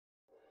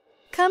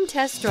Come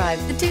test drive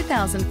the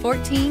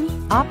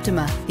 2014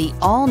 Optima. The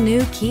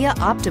all-new Kia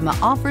Optima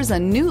offers a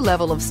new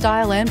level of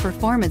style and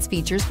performance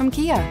features from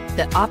Kia.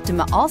 The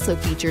Optima also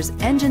features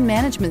engine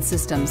management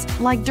systems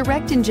like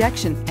direct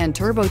injection and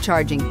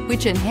turbocharging,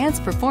 which enhance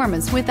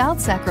performance without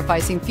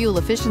sacrificing fuel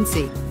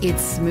efficiency.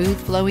 Its smooth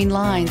flowing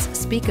lines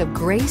speak of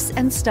grace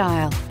and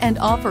style and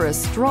offer a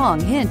strong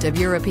hint of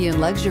European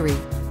luxury.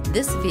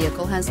 This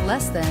vehicle has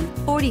less than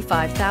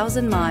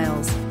 45,000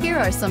 miles. Here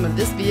are some of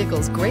this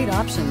vehicle's great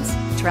options: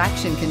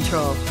 traction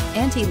control,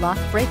 anti-lock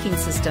braking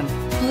system,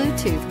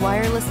 Bluetooth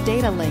wireless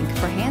data link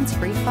for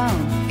hands-free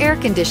phone, air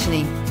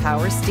conditioning,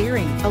 power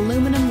steering,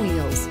 aluminum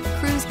wheels,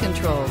 cruise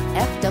control,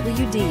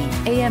 FWD,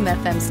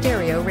 AM/FM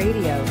stereo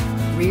radio,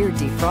 rear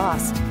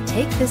defrost.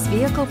 Take this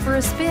vehicle for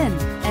a spin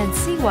and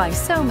see why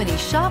so many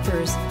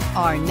shoppers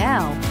are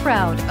now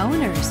proud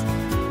owners.